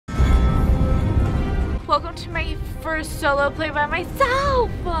welcome to my first solo play by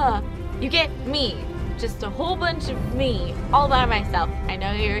myself. You get me, just a whole bunch of me, all by myself. I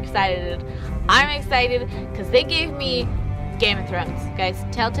know you're excited. I'm excited because they gave me Game of Thrones. Guys,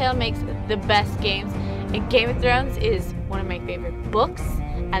 Telltale makes the best games, and Game of Thrones is one of my favorite books,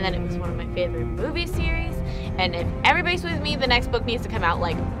 and then it was one of my favorite movie series, and if everybody's with me, the next book needs to come out,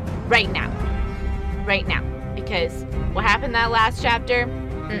 like, right now. Right now. Because what happened that last chapter,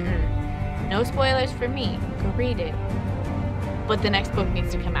 no spoilers for me. Go read it. But the next book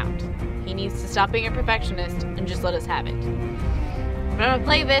needs to come out. He needs to stop being a perfectionist and just let us have it. But I'm gonna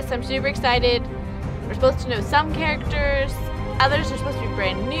play this. I'm super excited. We're supposed to know some characters. Others are supposed to be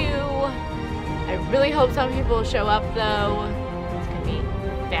brand new. I really hope some people will show up, though. It's gonna be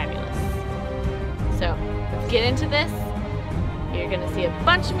fabulous. So, let's get into this. You're gonna see a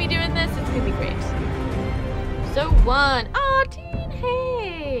bunch of me doing this. It's gonna be great. So 1. Aw, Teen,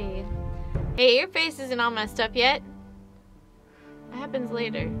 hey! Hey, your face isn't all messed up yet. That happens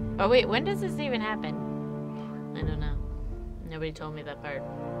later. Oh wait, when does this even happen? I don't know. Nobody told me that part.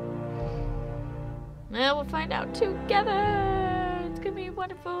 Well, we'll find out together. It's gonna be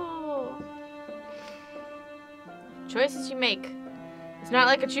wonderful. Choices you make. It's not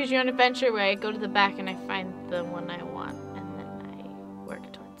like a choose your own adventure where I go to the back and I find the one I want and then I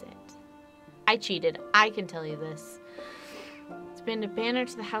work towards it. I cheated. I can tell you this. It's been a banner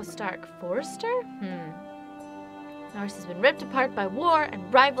to the House Stark. Forrester? Norris has been ripped apart by war, and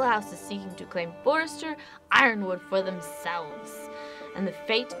rival houses seeking to claim Forrester Ironwood for themselves. And the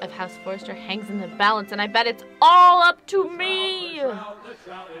fate of House Forrester hangs in the balance, and I bet it's all up to me! Trout.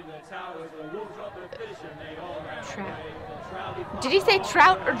 Did he say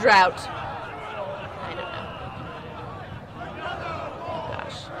trout or drought? I don't know. Oh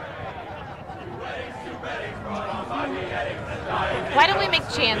gosh. Why don't we make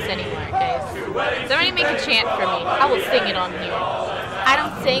chants anymore, guys? Somebody make a chant for me. I will sing it on here. I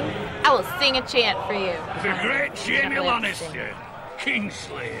don't sing. I will sing a chant for you. The great Jamie Lannister,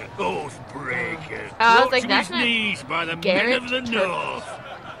 Kingslayer, Oathbreaker. I was like, that's not knees by the Garrett men of the North.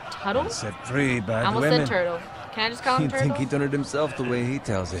 Tuttle? Set free bad I almost women. said turtle. Can I just call him You'd turtle? think he'd done it himself the way he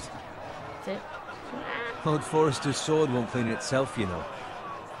tells it. That's it. Lord Forrester's sword won't clean itself, you know.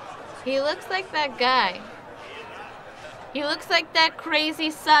 He looks like that guy. He looks like that crazy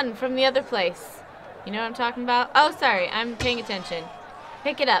son from the other place. You know what I'm talking about? Oh, sorry. I'm paying attention.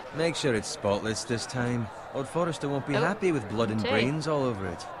 Pick it up. Make sure it's spotless this time. Lord Forrester won't be happy with blood and Okay. brains all over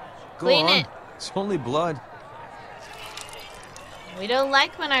it. Go Clean on. it. It's only blood. We don't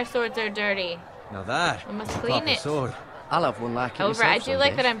like when our swords are dirty. Now that, We must a clean proper it. sword. I'll have one like it However, I myself do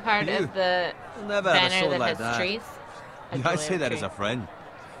like someday. that I'm part You? of the You'll never have a banner sword that like has that. trees. Yeah, I say that as a friend.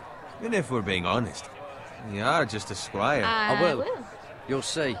 And if we're being honest, you are just a squire. I will. You'll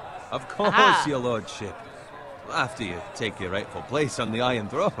see. Of course, Aha. your lordship. After you take your rightful place on the Iron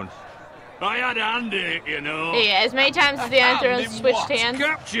Throne. I had a hand in it, you know. Yeah, as many times as the Iron Thrones in switched what? hands,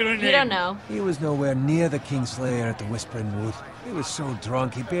 Capturing you him. don't know. He was nowhere near the Kingslayer at the Whispering Wood. He was so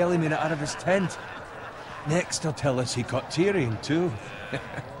drunk he barely made it out of his tent. Next, he'll tell us he caught Tyrion, too.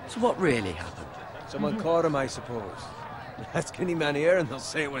 So what really happened? Someone caught him, I suppose. Ask any man here and they'll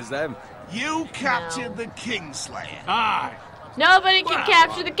say it was them. You captured the Kingslayer. Aye. Nobody can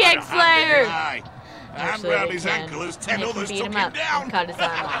capture the Kingslayer. Aye. And Actually, round they his can. ankle as And 10 they can others beat took him him up down. and cut his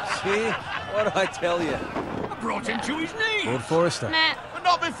arm off. See? What do I tell you? I brought him to his knees. Lord Forrester. Meh. But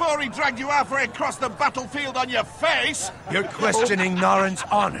not before he dragged you halfway across the battlefield on your face. You're questioning Norrin's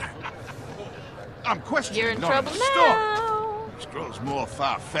honor. I'm questioning You're in Norrin's trouble story. now. This grows more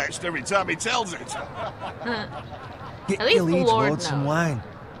far-fetched every time he tells it. Get At least your the liege Lord lord some knows. wine.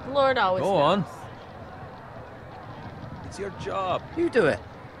 The Lord always Go knows. on. It's your job. You do it.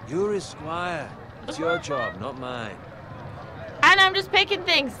 You're his squire. It's your job, not mine. And I'm just picking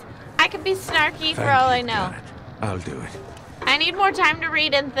things. I could be snarky for Thank all you, I know. Garrett. I'll do it. I need more time to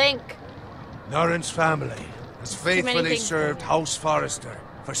read and think. Norrin's family has many faithfully things served for House Forrester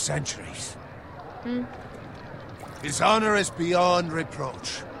for centuries. His honor is beyond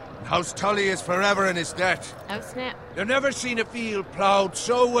reproach. And House Tully is forever in his debt. Oh, snap. You've never seen a field ploughed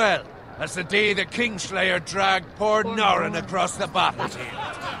so well as the day the Kingslayer dragged poor Poor Norrin Norrin. across the battlefield.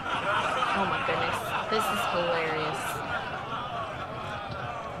 Oh, my goodness. This is hilarious.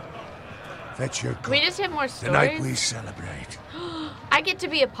 Fetch your Can we gun. just have more Tonight we stories? celebrate. I get to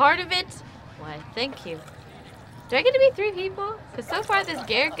be a part of it? Why, thank you. Do I get to be 3 people? Because so far this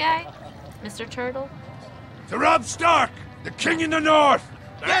Garrett guy, Mr. Turtle. To Robb Stark, the King in the North!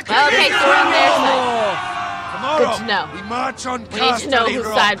 Okay, so we're on their side. Tomorrow, Good to know. we march on We need to know Casterly whose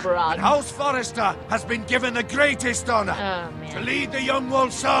Rock, side we're on. and House Forrester has been given the greatest honor Oh, to man. lead the Young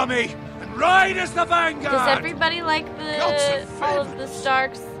Wolf's army and Ride as the vanguard! Does everybody like Gods of all of the favours.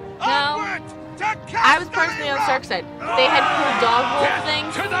 Starks? No? Onward to I was personally on Stark's side. They had cool dog wolf Death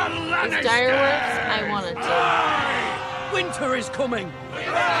things. to the Those direworks, I wanted to. Winter is coming! Oh,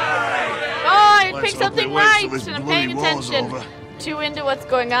 I Let's picked hope something they wait right, till this and I'm bloody paying war's attention. over. Too into what's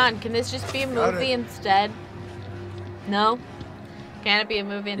going on. Can this just be a Got movie it. instead? No? Can it be a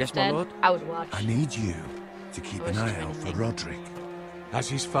movie Yes, my instead? lord. I would watch. I need you to keep I an was eye trying out to for think. Roderick. As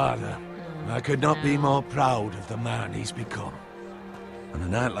his father, I could not be No. more proud of the man he's become. On a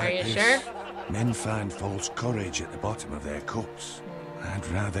night Are like you this, sure? men find false courage at the bottom of their cups. I'd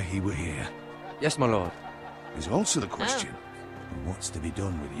rather he were here. Yes, my lord. There's also the question of what's to be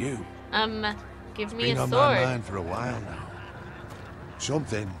done with you. Give me Been a on my sword. mind for a while now.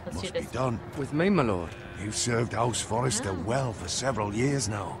 Something Let's do must be this. done. With me, my lord. You've served House Forrester well for several years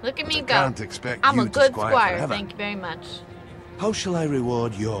now. Look at but me I go. can't expect I'm you a to good squire squire, forever. thank you very much. How shall I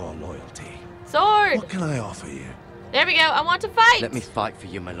reward your loyalty? Sword! What can I offer you? There we go, I want to fight! Let me fight for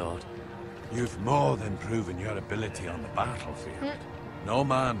you, my lord. You've more than proven your ability on the battlefield. No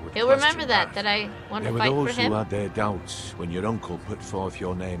man would He'll question remember that I want There to were fight for those him. who had their doubts when your uncle put forth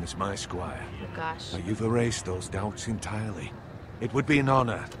your name as my squire. Oh gosh. But you've erased those doubts entirely. It would be an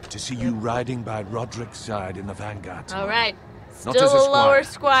honor to see you riding by Roderick's side in the vanguard tomorrow. Alright. Not Still as a a lower squire,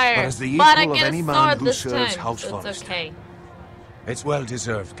 squire. but as the But I equal of get any a man sword who this serves time, House so it's Forrester. okay. It's well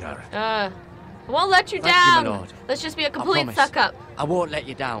deserved, Garrett. I won't let you Thank you, my down. lord. Let's just be a I complete promise. suck up. I won't let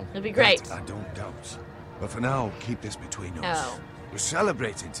you down. It'll be great. That I don't doubt. But for now, keep this between us. Oh. We're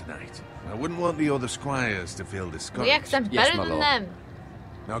celebrating tonight. I wouldn't want the other squires to feel discouraged. Yeah, 'cause I'm Yes, better my than lord. them.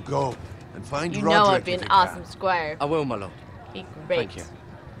 Now go and find You Roderick know I'd be if an you awesome can. squire. I will, my lord. Be great. Thank you.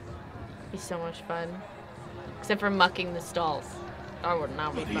 Be so much fun. Except for mucking the stalls. That would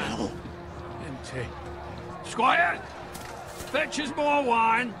not be fun. Empty. Squire! Fetch us more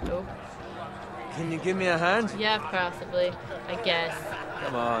wine. Oh, Can you give me a hand? yeah, possibly. I guess.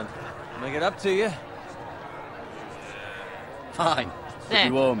 Come on. Make it up to you. Fine. There.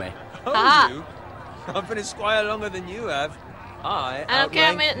 You owe me. Aha. you? I've been a squire longer than you have. I don't care,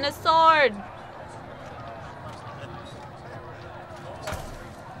 I'm hitting a sword.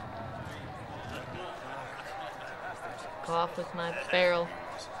 Go off with my barrel.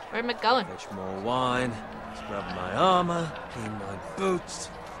 Where am I going? Fetch more wine, scrub my armor, clean my boots.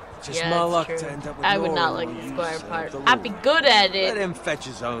 Just Yeah, my that's luck true. to end up with I would not Laura like when the you squire serve part. the I'd be Lord. good at Let it. him fetch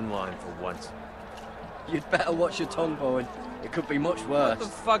his own wine for once. You'd better watch your tongue, Bowen. It could be much What the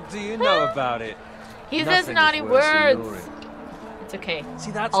worse. fuck do you know about it? He says Nothing is naughty worse than words. luring. It's okay.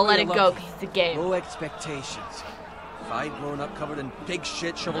 See, that's I'll where let it you're go lucky. because it's a game. Low expectations. If I'd grown up covered in pig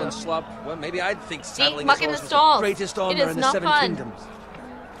shit, shovel and slop, well, maybe I'd think saddling mucking this the horse was stalls. the greatest It honor is in the not Seven fun. Kingdoms.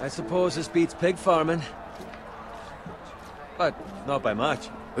 I suppose this beats pig farming. But not by much.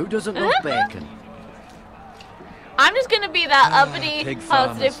 Who doesn't love bacon? I'm just gonna be that uppity, pig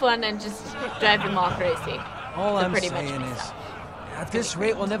positive farmers. one and just drive them all crazy. All So I'm pretty much saying is, myself. at this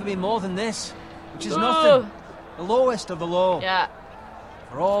rate, we'll never be more than this, which is Ooh. nothing. The lowest of the low. Yeah.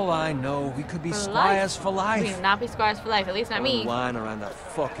 For all I know, we could be For squires life. for We life. will not be squires for life, at least not me. Wine around that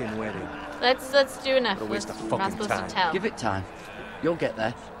fucking wedding. Let's do enough. What a waste Let's, of we're not fucking supposed time. to tell. Give it time. You'll get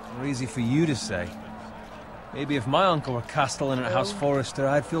there. More easy for you to say. Maybe if my uncle were castellan at House Forrester,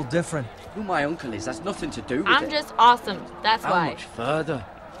 I'd feel different. Who my uncle is, that's nothing to do with I'm it. just awesome. That's How why. much further?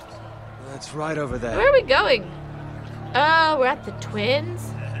 That's right over there. Where are we going? Oh, we're at the twins?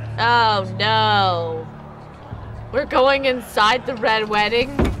 Oh no. We're going inside the Red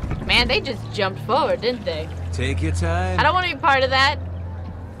Wedding? Man, they just jumped forward, didn't they? Take your time. I don't want to be part of that.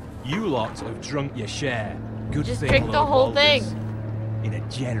 You lot have drunk your share. Good Just thing drink the Lord whole Walder's thing. in a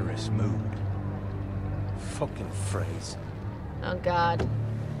generous mood. Fucking phrase. Oh god.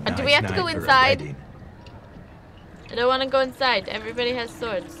 Do we Nice have to go night for a inside? wedding. I don't want to go inside. Everybody has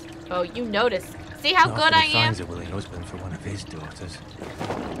swords. Oh, you notice. See how Not good that I he am? finds a willing husband for one of his daughters.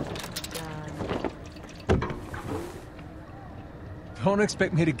 God. Don't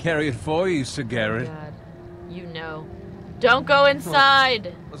expect me to carry it for you, Sir Garrett. God. You know. Don't go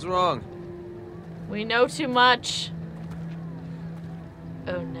inside. What's wrong? We know too much.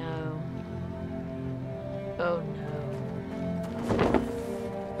 Oh no. Oh no.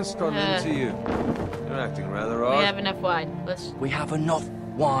 What's gotten into you? You're acting rather odd. We have enough wine. We have enough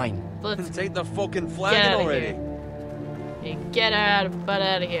wine. Let's Take the fucking get flagon out of already. here. Get our butt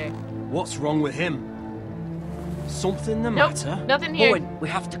out of here. What's wrong with him? Something the Nope. matter? Nothing here. Bowen, we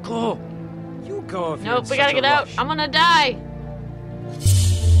have to go. You go if you're Nope, in we gotta such a get out. rush. I'm gonna die.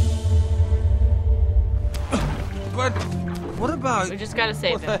 But what about? We just gotta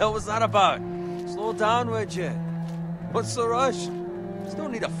save What the him. hell was that about? Slow down, would you? What's the rush? Just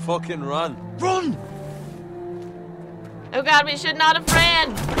don't need a fucking run. Run! Oh god, we should not have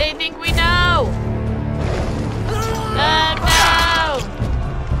ran. They think we know. Oh no.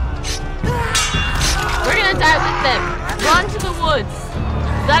 We're gonna die with them. Run to the woods.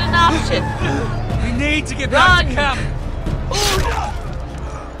 Is that an option? We need to get back to camp.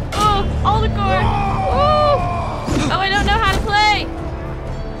 Oh, all the cord. Oh, I don't know how to play.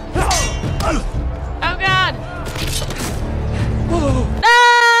 Oh god. No!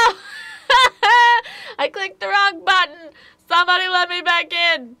 I clicked the wrong button. Somebody let me back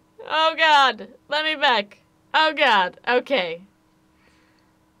in. Oh god. Let me back. Oh god. Okay.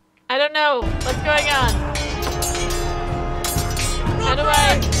 I don't know what's going on. How do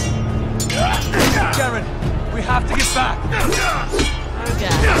I... Jaren, we have to get back. Oh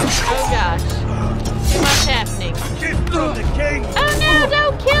gosh. Oh gosh. Too much happening. From the king. Oh no,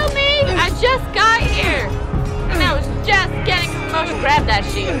 don't kill me! I just got here! And I was just getting promotion. Grab that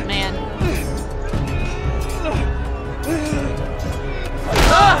shield, man.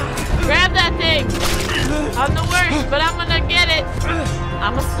 Oh, grab that thing! I'm the worst, but I'm gonna get it.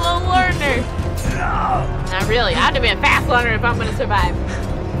 I'm a slow learner. Not really. I have to be a fast learner if I'm gonna survive.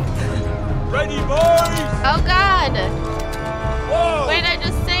 Ready, boys! Oh god! Whoa! Wait, I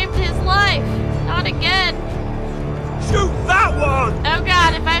just saved his life. Not again. Shoot that one! Oh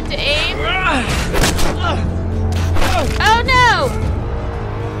god, if I have to aim. Oh no!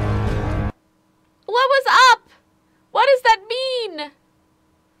 What was up? What does that mean?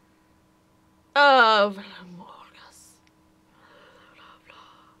 Oh.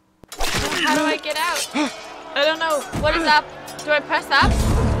 How do I get out? I don't know. What is up? Do I press up?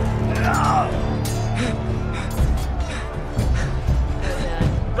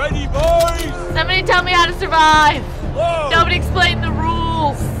 Ready, boys! Somebody tell me how to survive. Whoa! Nobody explain the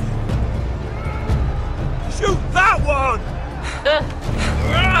rules. Shoot that one!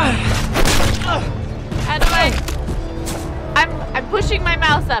 How do I? I'm pushing my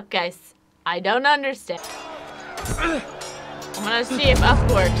mouse up, guys. I don't understand. I'm gonna see if up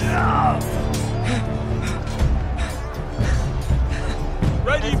works.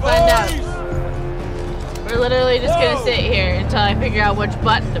 Ready, Let's find out. boys! We're literally just gonna sit here until I figure out which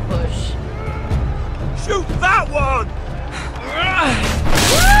button to push. Shoot that one!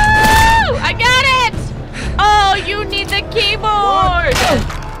 Woo! I got it! Oh, you need the keyboard!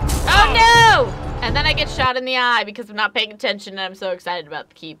 Oh no! And then I get shot in the eye because I'm not paying attention and I'm so excited about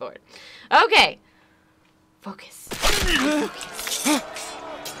the keyboard. Okay. Focus. Focus.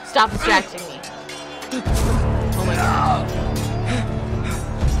 Stop distracting me. Oh my god.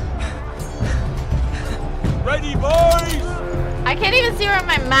 Ready, boys! I can't even see where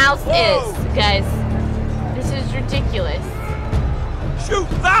my mouse is, guys. This is ridiculous. Shoot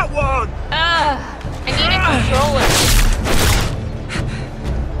that one! Ugh. I need a controller.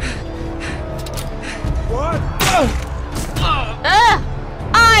 What? Ugh!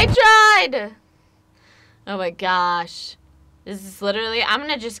 I tried! Oh my gosh. This is literally, I'm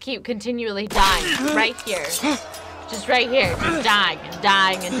gonna just keep continually dying. Right here. Just right here. Just dying and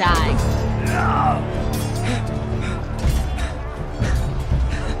dying and dying.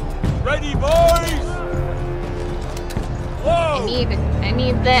 Ready, boys! Whoa! I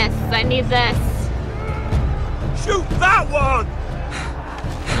need this. I need this. Shoot that one!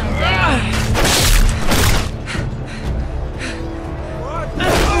 What?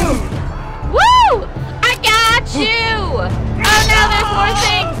 Woo! I got you! Oh no, there's more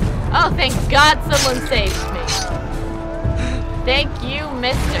things! Oh, thank God someone saved me. Thank you,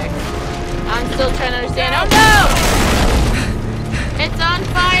 mister. I'm still trying to understand. Oh no! It's on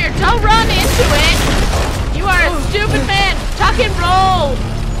fire. Don't run into it! You are a stupid man! Tuck and roll!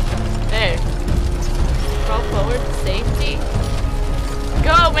 There. Roll forward to safety.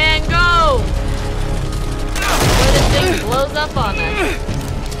 Go, man, go! Before this thing blows up on us.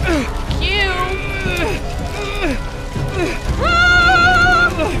 Q!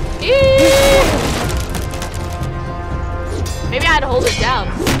 Maybe I had to hold it down.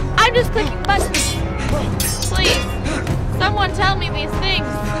 I'm just clicking buttons. Please, someone tell me these things.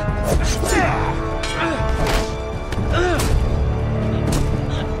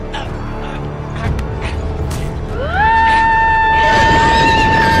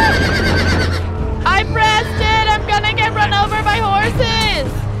 I pressed it! I'm gonna get run over by horses!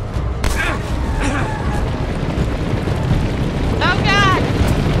 Oh god!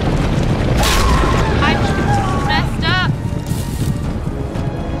 I messed up.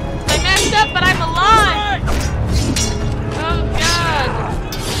 I messed up, but I'm alive! Oh god.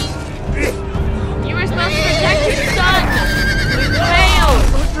 You were supposed to protect your son!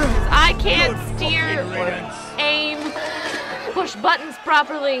 buttons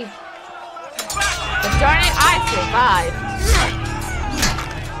properly. But darn it, I survived.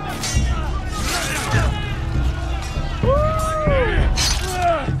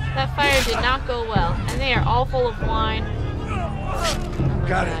 That fire did not go well, and they are all full of wine. Oh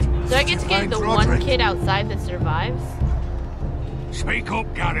Got God. it. So I get to get the one kid outside that survives? Speak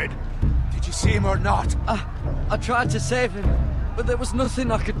up, Garrett. Did you see him or not? I tried to save him, but there was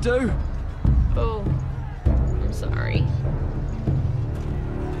nothing I could do. Oh, I'm sorry.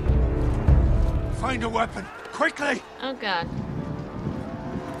 Find a weapon, quickly! Oh God.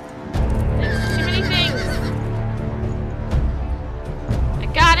 There's too many things. I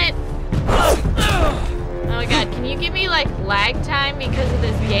got it. Oh my God, can you give me like lag time because of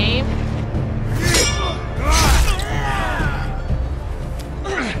this game?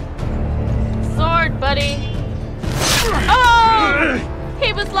 Sword, buddy. Oh!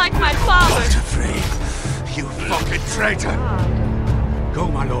 He was like my father. Not afraid, you fucking traitor. Go,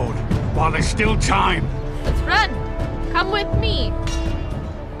 my lord, while there's still time. Let's run. Come with me.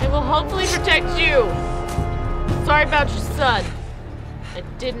 I will hopefully protect you. Sorry about your son. I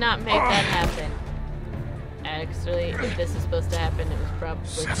did not make that happen. Actually, if this is supposed to happen, it was probably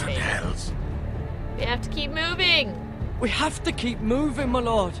Seven fake. hells. We have to keep moving. We have to keep moving, my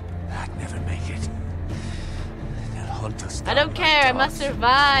lord. I'd never make it. They'll hunt us I down don't like care. I must dogs.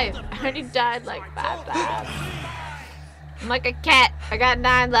 survive. I already died like 5 times. I'm like a cat. I got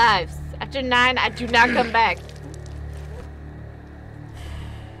 9 lives. After 9, I do not come back.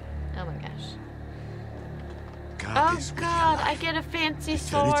 Oh my gosh. Oh God, I get a fancy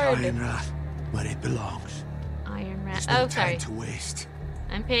sword. Iron Rat, where it belongs. Iron Rat. There's Oh, no sorry. time to waste.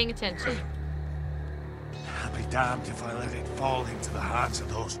 I'm paying attention. I'll be damned if I let it fall into the hands of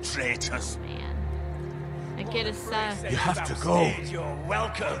those traitors. Man. I get a You have to go. You're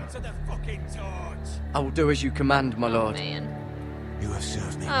welcome to the fucking torch. I will do as you command, my Oh lord. man. You have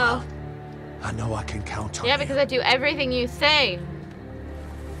served me Oh. well. I know I can count on Yeah, you. because I do everything you say.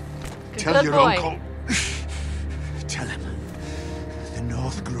 Tell Good your boy. uncle. Tell him. The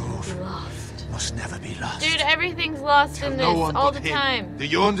North Grove Lost. must never be lost. Dude, everything's lost Tell in this no one all but the him. time. Do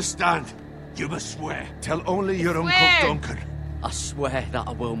you understand? You must swear. Tell only your Swear. Uncle Duncan. I swear that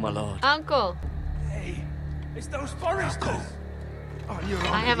I will, my lord. Uncle, Hey, it's those foresters. On your honor,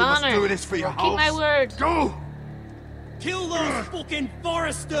 I have you must honor. do this for your I'll keep my house. word. Go! Kill those fucking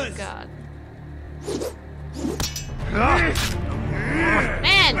foresters. God.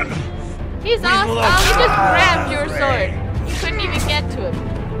 Man! He's awesome. Oh, he just grabbed your sword. You couldn't even get to him.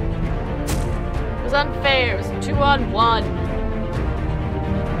 It was unfair. It was 2-on-1.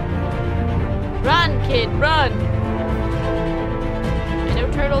 Run, kid, run! I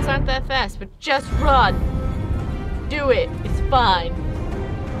know turtles aren't that fast, but just run. Do it. It's fine.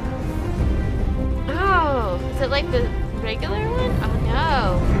 Oh, is it like the regular one? Oh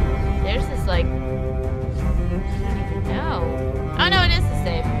no. There's this like... I don't even know. Oh no, it is the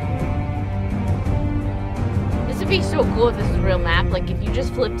same. This would be so cool if this was a real map. Like if you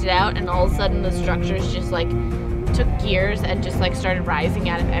just flipped it out and all of a sudden the structures just like took gears and just like started rising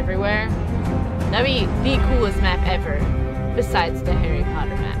out of everywhere. That'd be the coolest map ever. Besides the Harry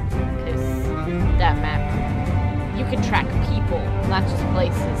Potter map. Because that map, you can track people, not just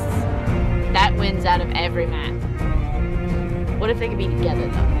places. That wins out of every map. What if they could be together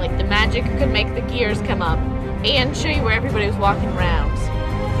though? Like the magic could make the gears come up and show you where everybody was walking around.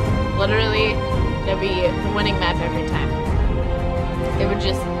 Literally, that'd be the winning map every time. It would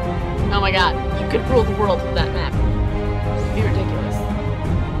just, oh my god, you could rule the world with that map. It'd be ridiculous.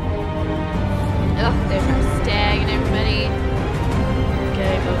 Ugh, there's our stag and everybody.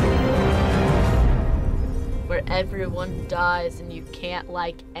 Okay, where everyone dies and you can't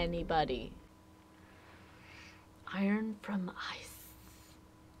like anybody. Iron from ice.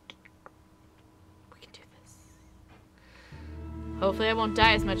 We can do this. Hopefully I won't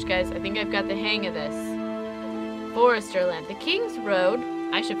die as much, guys. I think I've got the hang of this. Foresterland. The King's Road.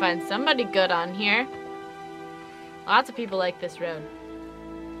 I should find somebody good on here. Lots of people like this road.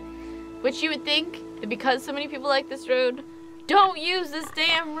 Which you would think that because so many people like this road, don't use this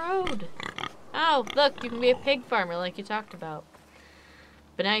damn road. Oh, look, you can be a pig farmer like you talked about.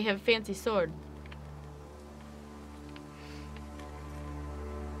 But now you have a fancy sword.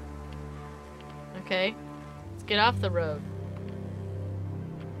 Okay, let's get off the road.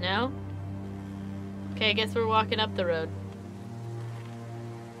 No? Okay, I guess we're walking up the road.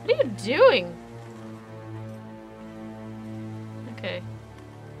 What are you doing? Okay.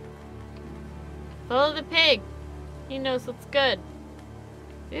 Follow the pig. He knows what's good.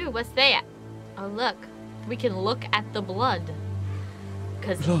 Ooh, what's that? Oh, look. We can look at the blood.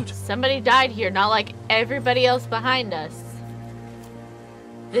 Because Blood. somebody died here, not like everybody else behind us.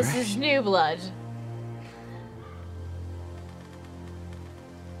 This is new blood.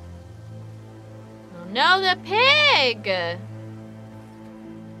 Oh no, the pig!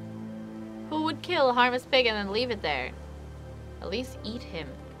 Who would kill a harmless pig and then leave it there? At least eat him.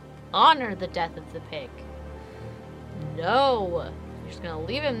 Honor the death of the pig. No! You're just gonna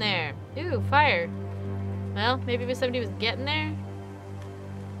leave him there. Ooh, fire. Well, maybe somebody was getting there?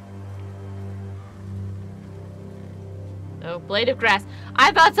 Oh, blade of grass.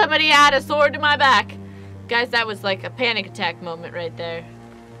 I thought somebody had a sword to my back. Guys, that was like a panic attack moment right there.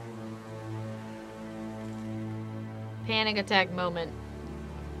 Panic attack moment.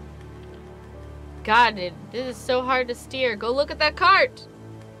 God, this is so hard to steer. Go look at that cart.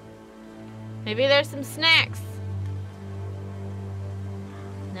 Maybe there's some snacks.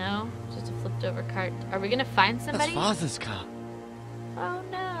 No, just a flipped over cart. Are we gonna find somebody? That's Father's car. Oh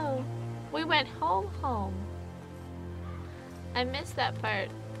no. We went home. I missed that part.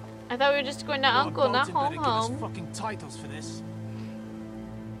 I thought we were just going to Uncle, not home. Give us fucking titles for this.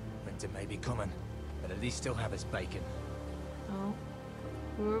 Winter may be coming, but at least still have his bacon. Oh,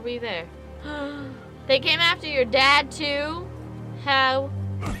 who are we there? They came after your dad too? How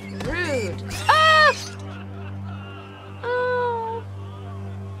rude. Ah! Oh.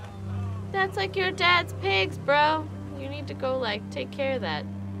 That's like your dad's pigs, bro. You need to go, like, take care of that.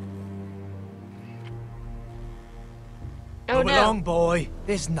 Oh, Come no. along, boy.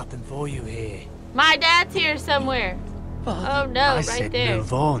 There's nothing for you here. My dad's here somewhere. Oh no, I right said there.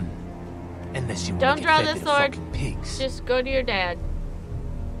 move on. Unless you Don't want to draw get the fed to sword. fucking pigs. Just go to your dad.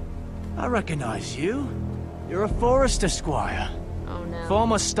 I recognize you. You're a forester squire. Oh no.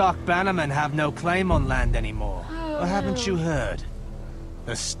 Former stock bannermen have no claim on land anymore. Oh, or haven't you heard?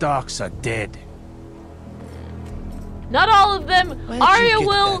 The Starks are dead. Not all of them. Where'd you Arya get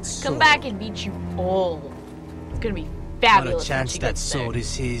will that sword? come back and beat you all. It's gonna be What fabulous. a when chance she that gets there. sword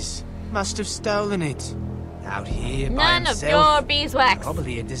is his. Must have stolen it. Out here by None of himself. your beeswax.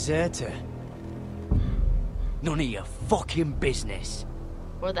 Probably a deserter. None of your fucking business.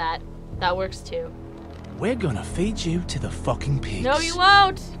 Or that. That works too. We're gonna feed you to the fucking pigs. No, you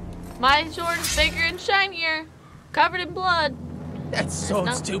won't. My sword's bigger and shinier, covered in blood. That sword's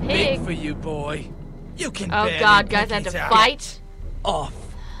not too pig. big for you, boy. You can Oh barely God, guys, pick I had it to up. fight. Off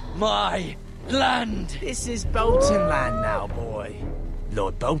my land. This is Bolton land now, boy.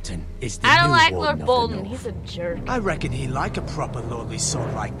 Lord Bolton is the I don't new like warden Lord of Bolton. the North. He's a jerk. I reckon he like a proper lordly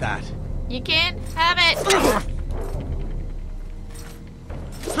sword like that. You can't have it.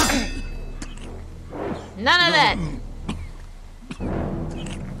 None of that.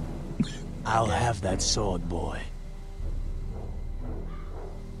 I'll have that sword, boy.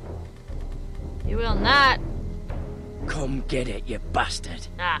 You will not. Come get it, you bastard.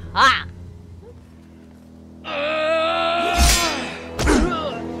 Aha.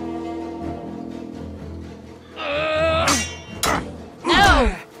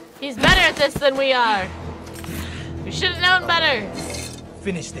 No! He's better at this than we are. We should have known better.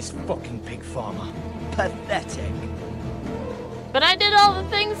 Finish this fucking pig farmer. Pathetic. But I did all the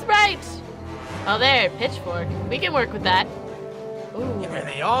things right. Oh, there, pitchfork. We can work with that. Ooh, You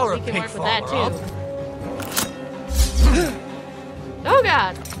really are a we can pig work with that farmer, too. Oh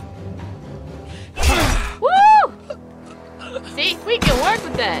God. Woo! See, we can work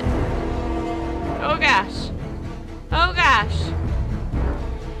with that. Oh gosh. Oh gosh.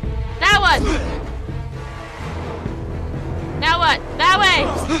 That one. Now what? That way.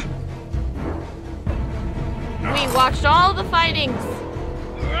 We watched all the fightings.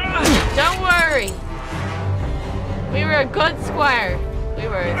 Don't worry. We were a good squire. We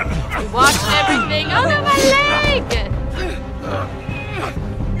watched everything. Oh no, my leg!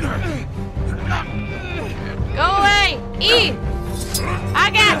 Go away! E! I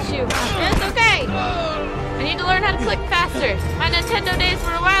got you! It's okay! I need to learn how to click faster. My Nintendo days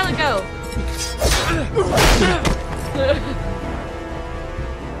were a while ago.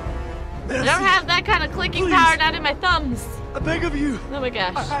 I don't have that kind of clicking power, not in my thumbs. I beg of you. Oh my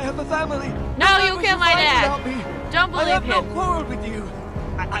gosh. I have a family. No, you kill my dad. Don't I believe have no him. quarrel with you.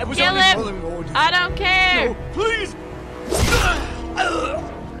 I was Kill only him. following orders. I don't care. No, please.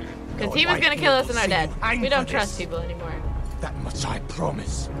 Because he was going to kill us and our dad. Hang We don't for trust this. people anymore. That much I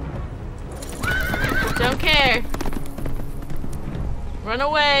promise. Don't care. Run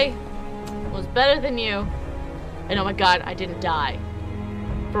away. Was better than you. And oh my god, I didn't die.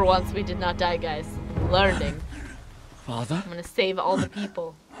 For once, we did not die, guys. I'm learning. Father? I'm gonna save all the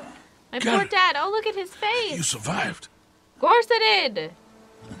people. My poor dad. Oh, look at his You face. survived. Of course I did.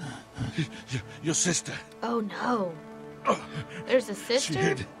 Your sister. Oh no. There's a She sister?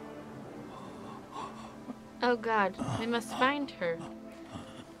 hid. Oh god, we must find her.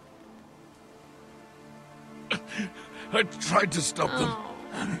 I tried to stop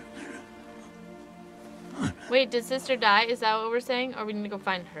them. Wait, did sister die? Is that what we're saying? Or we need to go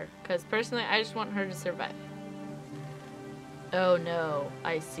find her? Because personally, I just want her to survive. Oh no,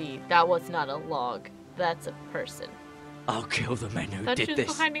 I see. That was not a log. That's a person. I'll kill the men who I thought did she was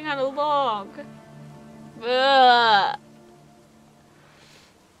this. hiding on a log. Ugh.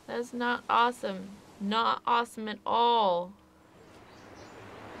 That's not awesome. Not awesome at all.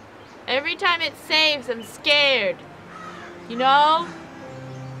 Every time it saves, I'm scared. You know?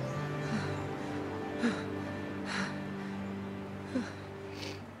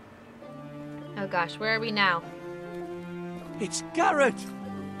 Oh gosh, where are we now? It's Garrett!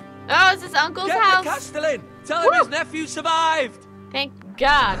 Oh, is this Uncle's Get house? the Castellan! Tell him his nephew survived! Thank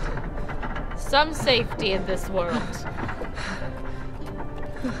God. Some safety in this world.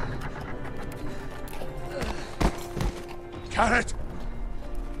 Garrett! Oh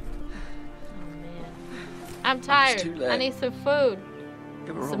man. I'm tired. too late. I need some food.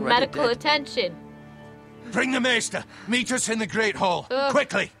 They were Some already medical dead. attention. Bring the maester. Meet us in the Great Hall. Ugh.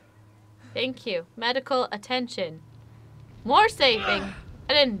 Quickly. Thank you. Medical attention. More saving.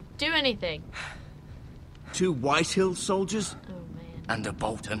 I didn't do anything. 2 Whitehill soldiers? Oh man. And a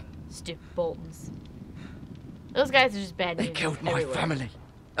Bolton. Stupid Boltons. Those guys are just bad They news killed my everywhere. family.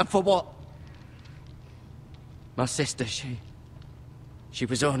 And for what? My sister, she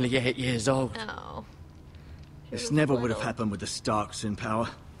was only 8 years old. Oh. This never would have happened with the Starks in power.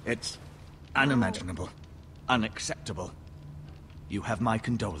 It's unimaginable. Unacceptable. You have my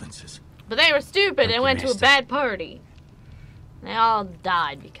condolences. But they were stupid Thank and you, went to a Maester. bad party. They all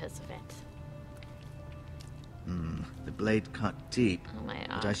died because of it. The blade cut deep, Oh my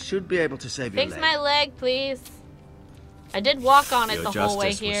but I god. should be able to save your Fix leg. my leg, please. I did walk on it Your the whole way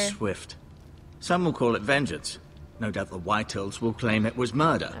justice was here. swift. Some will call it vengeance. No doubt the Whitehills will claim it was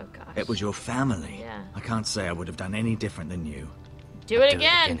murder. Oh, gosh. It was your family. Yeah. I can't say I would have done any different than you. Do it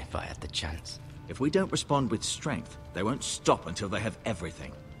again. if I had the chance. If we don't respond with strength, they won't stop until they have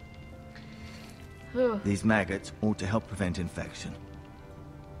everything. Whew. These maggots ought to help prevent infection.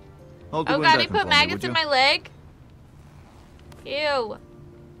 Hold the Oh wound god, he open put for me, maggots would in you? my leg? Ew.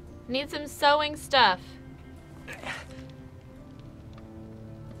 Need some sewing stuff.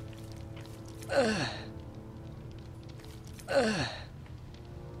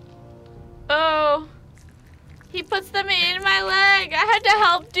 Oh. He puts them in my leg. I had to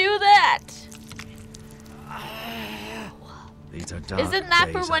help do that. These are dark Isn't that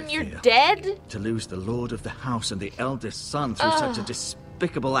for days, when I you're fear. dead? To lose the lord of the house and the eldest son through such a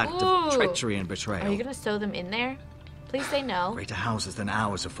despicable act of Ooh. treachery and Are betrayal. you gonna sew them in there? Please say no. Greater houses than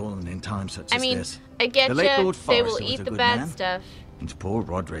ours have fallen in times such I as mean, this. I get The late you. Lord They will Forrester was eat a the good bad man. stuff. And poor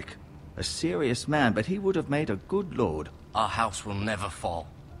Roderick. A serious man, but he would have made a good lord. Our house will never fall.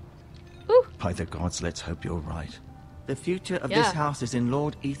 Whew. By the gods, let's hope you're right. The future of Yeah. this house is in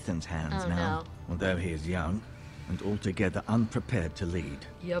Lord Ethan's hands Oh, now. no. Although he is young and altogether unprepared to lead.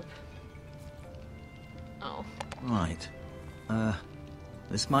 Yep. Oh. Right.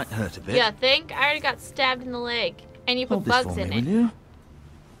 This might hurt a bit. Yeah, think? I already got stabbed in the leg. And you put Hold this bugs for in me, it. will you?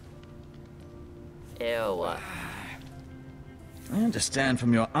 Ew. I understand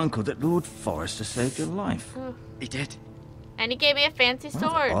from your uncle that Lord Forrester saved your life. He did. And he gave me a fancy Rather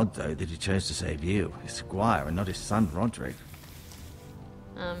sword. odd, though, that he chose to save you, his squire, and not his son Roderick.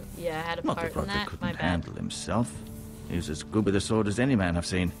 Yeah, I had a Not part that in Roderick that. couldn't My bad. handle himself. He was as good with a sword as any man I've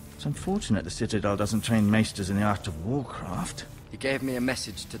seen. It's unfortunate the Citadel doesn't train maesters in the art of warcraft. He gave me a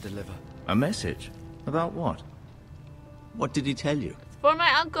message to deliver. A message? About what? What did he tell you? It's for my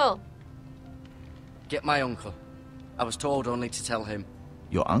uncle. Get my uncle. I was told only to tell him.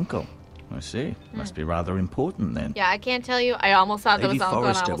 Your uncle? I see. Must be rather important then. Yeah, I can't tell you. I almost thought that Lady was uncle and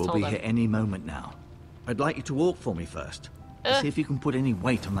I Forrester almost will told be him. here any moment now. I'd like you to walk for me first. To see if you can put any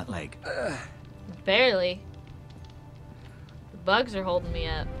weight on that leg. Barely. The bugs are holding me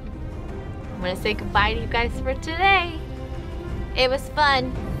up. I'm gonna say goodbye to you guys for today. It was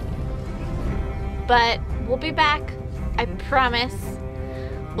fun. But we'll be back. I promise.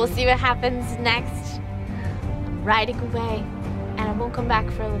 We'll see what happens next. I'm riding away. And I won't come back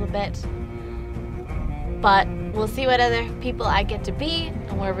for a little bit. But we'll see what other people I get to be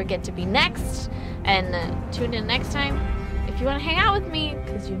and where we get to be next. And tune in next time if you want to hang out with me,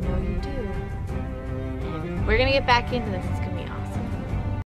 because you know you do. And we're going to get back into this. It's gonna